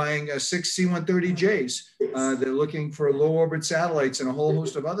 They're buying 6 C-130Js. They're looking for low orbit satellites and a whole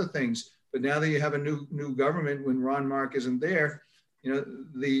host of other things. But now that you have a new government, when Ron Mark isn't there, you know,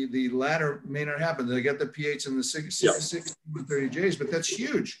 the latter may not happen. They got the P-8s and the 6 C-130Js, but that's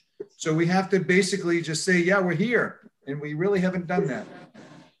huge. So we have to basically just say, yeah, we're here. And we really haven't done that.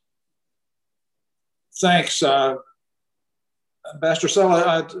 Thanks. Ambassador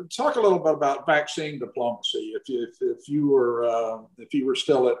Cella, talk a little bit about vaccine diplomacy. If you were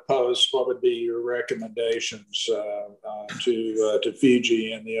still at post, what would be your recommendations to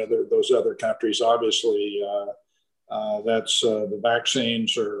Fiji and those other countries? Obviously, that's the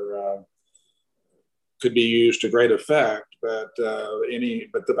vaccines could be used to great effect, but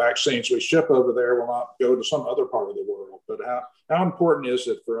the vaccines we ship over there will not go to some other part of the world. But how important is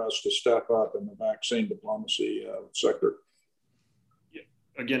it for us to step up in the vaccine diplomacy sector?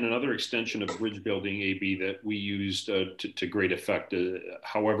 Again, another extension of bridge building, AB, that we used to great effect,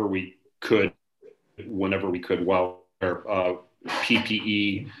 however we could, whenever we could, while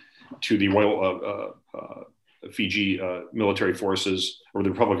PPE to the Royal Fiji military forces, or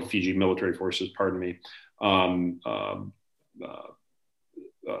the Republic of Fiji military forces, pardon me.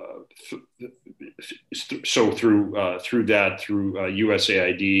 So through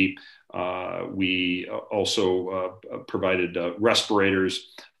USAID, we also provided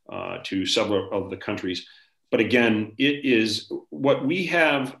respirators to several of the countries. But again, it is what we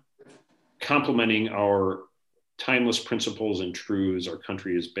have complementing our timeless principles and truths our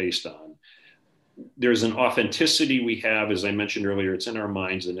country is based on. There's an authenticity we have, as I mentioned earlier, it's in our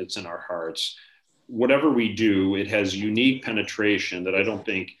minds and it's in our hearts. Whatever we do, it has unique penetration that I don't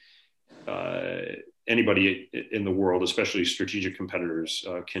think anybody in the world, especially strategic competitors,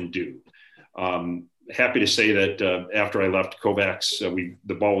 can do. Happy to say that after I left COVAX,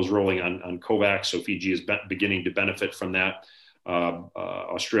 the ball was rolling on COVAX, so Fiji is beginning to benefit from that.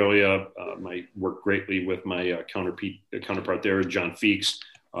 Australia might work greatly with my counterpart there, John Feeks.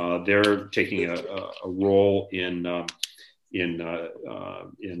 They're taking a role in the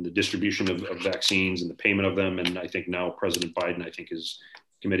distribution of vaccines and the payment of them, and I think now President Biden, is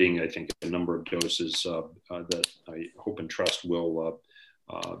committing, a number of doses that I hope and trust will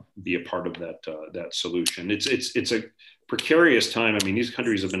be a part of that solution. It's a precarious time. I mean, these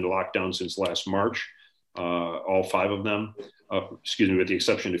countries have been locked down since last March, all 5 of them, with the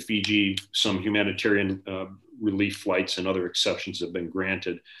exception of Fiji. Some humanitarian relief flights and other exceptions have been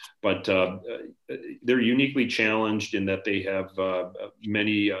granted, but they're uniquely challenged in that they have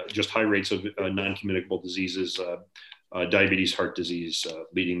many just high rates of non-communicable diseases, diabetes, heart disease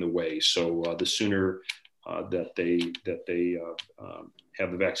leading the way. So the sooner that they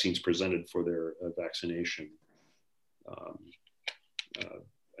have the vaccines presented for their vaccination,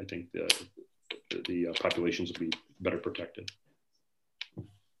 I think the populations will be better protected.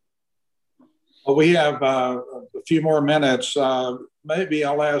 Well, we have a few more minutes. Maybe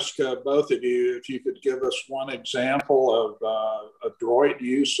I'll ask both of you if you could give us one example of adroit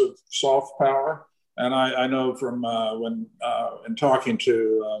use of soft power. And I know from when in talking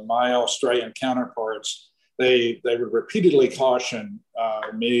to my Australian counterparts, they would repeatedly caution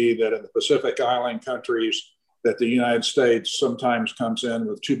me that in the Pacific Island countries, that the United States sometimes comes in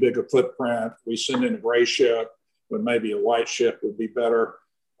with too big a footprint. We send in a gray ship when maybe a white ship would be better.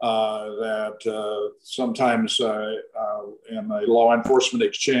 That sometimes in a law enforcement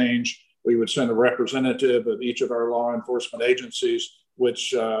exchange, we would send a representative of each of our law enforcement agencies, which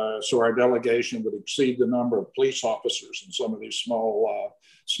so our delegation would exceed the number of police officers in some of these small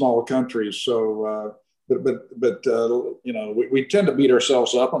countries. So, we tend to beat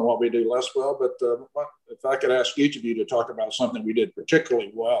ourselves up on what we do less well. But if I could ask each of you to talk about something we did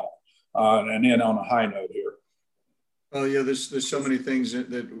particularly well, and end on a high note here. Well, yeah, there's so many things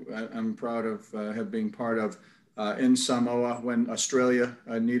that I'm proud of have been part of. in Samoa when Australia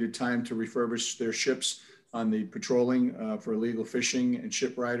needed time to refurbish their ships on the patrolling for illegal fishing and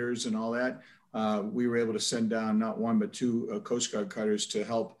ship riders and all that. We were able to send down not one, but two Coast Guard cutters to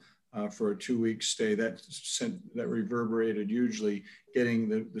help for a 2-week stay. That reverberated hugely,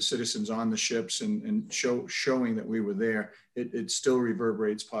 getting the citizens on the ships and showing that we were there. It still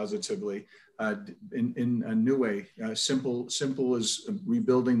reverberates positively. In a new way, simple as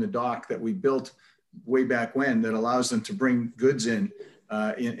rebuilding the dock that we built way back when that allows them to bring goods in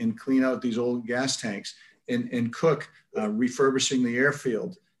and clean out these old gas tanks and cook, refurbishing the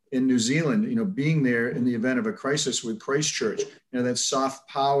airfield. In New Zealand, being there in the event of a crisis with Christchurch, that soft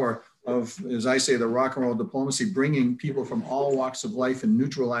power of, as I say, the rock and roll diplomacy, bringing people from all walks of life and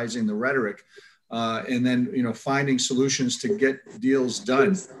neutralizing the rhetoric, and then, finding solutions to get deals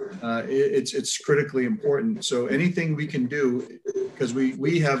done. It's critically important. So anything we can do, because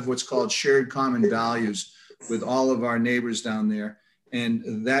we have what's called shared common values with all of our neighbors down there,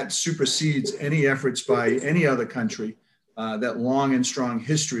 and that supersedes any efforts by any other country. That long and strong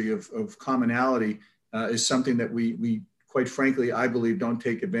history of commonality is something that we quite frankly, I believe, don't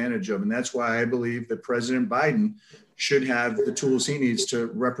take advantage of. And that's why I believe that President Biden should have the tools he needs to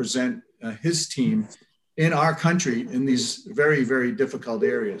represent his team in our country in these very, very difficult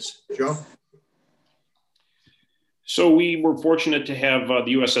areas. Joe? So we were fortunate to have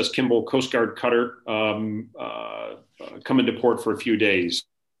the USS Kimball Coast Guard cutter come into port for a few days.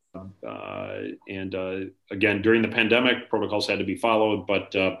 Again, during the pandemic, protocols had to be followed,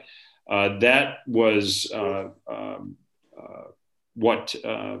 but that was what,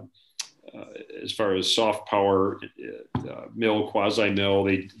 as far as soft power, mill, quasi-mill,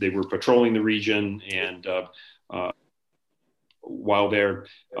 they were patrolling the region, and while their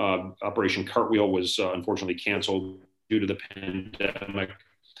Operation Cartwheel was unfortunately canceled due to the pandemic.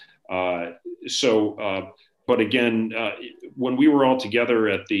 But again, when we were all together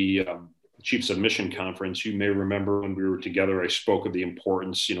at the Chiefs of Mission Conference, you may remember when we were together, I spoke of the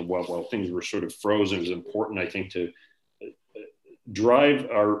importance, while things were sort of frozen, it was important, I think, to drive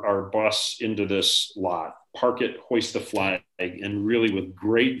our bus into this lot, park it, hoist the flag, and really with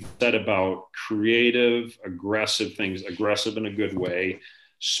great set about creative, aggressive things, aggressive in a good way,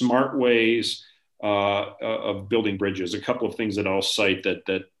 smart ways of building bridges. A couple of things that I'll cite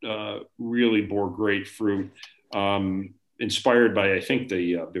that really bore great fruit, inspired by, I think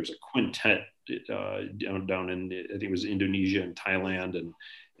there was a quintet down in, I think it was Indonesia and Thailand,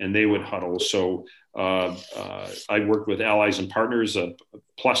 and they would huddle. So I worked with allies and partners,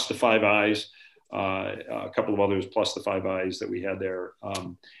 plus the Five Eyes, a couple of others plus the Five Eyes that we had there.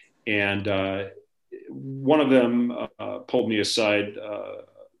 And one of them pulled me aside,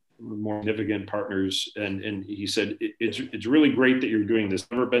 more significant partners, and he said, it's really great that you're doing this.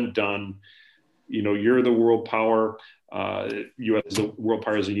 Never been done. You're the world power. U.S. the world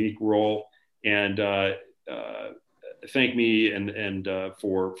power has a unique role, and thank me and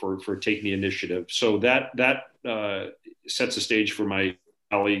for taking the initiative. So that sets the stage for my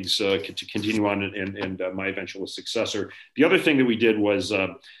colleagues to continue on and my eventual successor. The other thing that we did was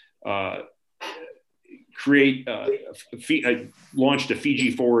I launched a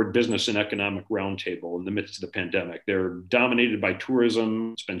Fiji Forward Business and Economic Roundtable in the midst of the pandemic. They're dominated by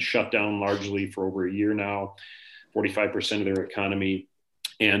tourism. It's been shut down largely for over a year now, 45% of their economy.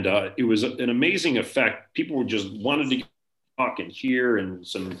 And it was an amazing effect. People just wanted to talk and hear, and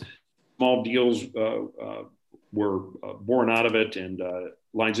some small deals were born out of it, and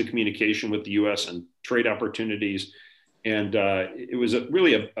lines of communication with the U.S. and trade opportunities. And it was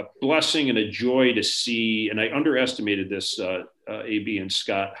really a blessing and a joy to see, and I underestimated this, AB and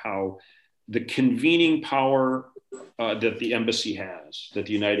Scott, how the convening power that the embassy has, that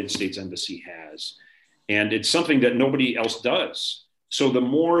the United States Embassy has. And it's something that nobody else does. So the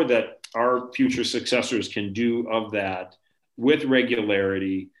more that our future successors can do of that with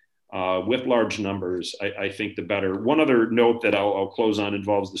regularity, with large numbers, I think the better. One other note that I'll close on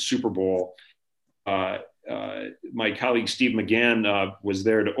involves the Super Bowl. My colleague Steve McGann was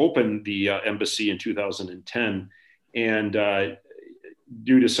there to open the embassy in 2010, and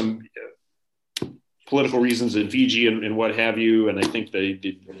due to some political reasons in Fiji and what have you, and I think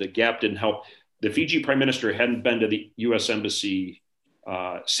the gap didn't help. The Fiji Prime Minister hadn't been to the U.S. Embassy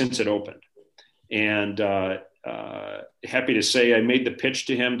since it opened, and happy to say I made the pitch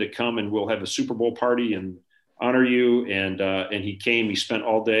to him to come, and we'll have a Super Bowl party and honor you. And he came. He spent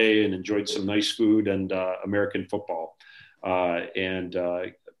all day and enjoyed some nice food and American football, and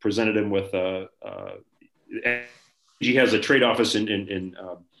presented him with he has a trade office in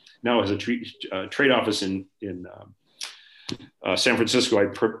trade office in San Francisco, I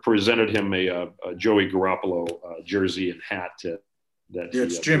presented him a Joey Garoppolo jersey and hat.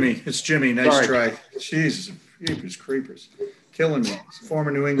 It's Jimmy. It's Jimmy. Nice try. Jesus, creepers, killing me.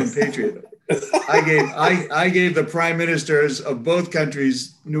 Former New England Patriot. I gave the prime ministers of both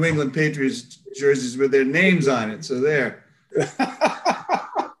countries New England Patriots jerseys with their names on it. So there.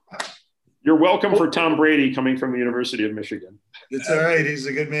 You're welcome for Tom Brady coming from the University of Michigan. It's all right. He's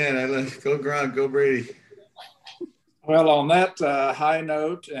a good man. Go Gronk, go Brady. Well, on that high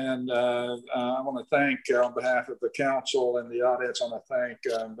note, and I want to thank, on behalf of the council and the audience, I want to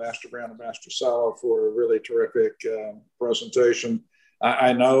thank Ambassador Brown and Ambassador Cella for a really terrific presentation.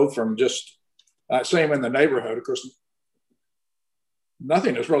 I know from just seeing in the neighborhood, of course,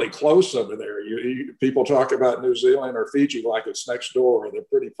 nothing is really close over there. People talk about New Zealand or Fiji like it's next door. They're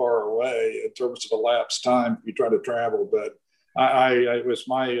pretty far away in terms of elapsed time if you try to travel. But it was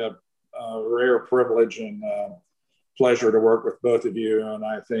my rare privilege and pleasure to work with both of you. And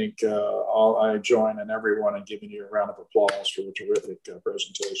I think I join in everyone in giving you a round of applause for a terrific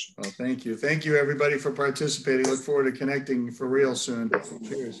presentation. Well, thank you. Thank you, everybody, for participating. Look forward to connecting for real soon.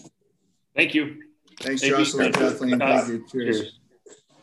 Cheers. Thank you. Thanks, Jocelyn, Kathleen. Thank you. Cheers.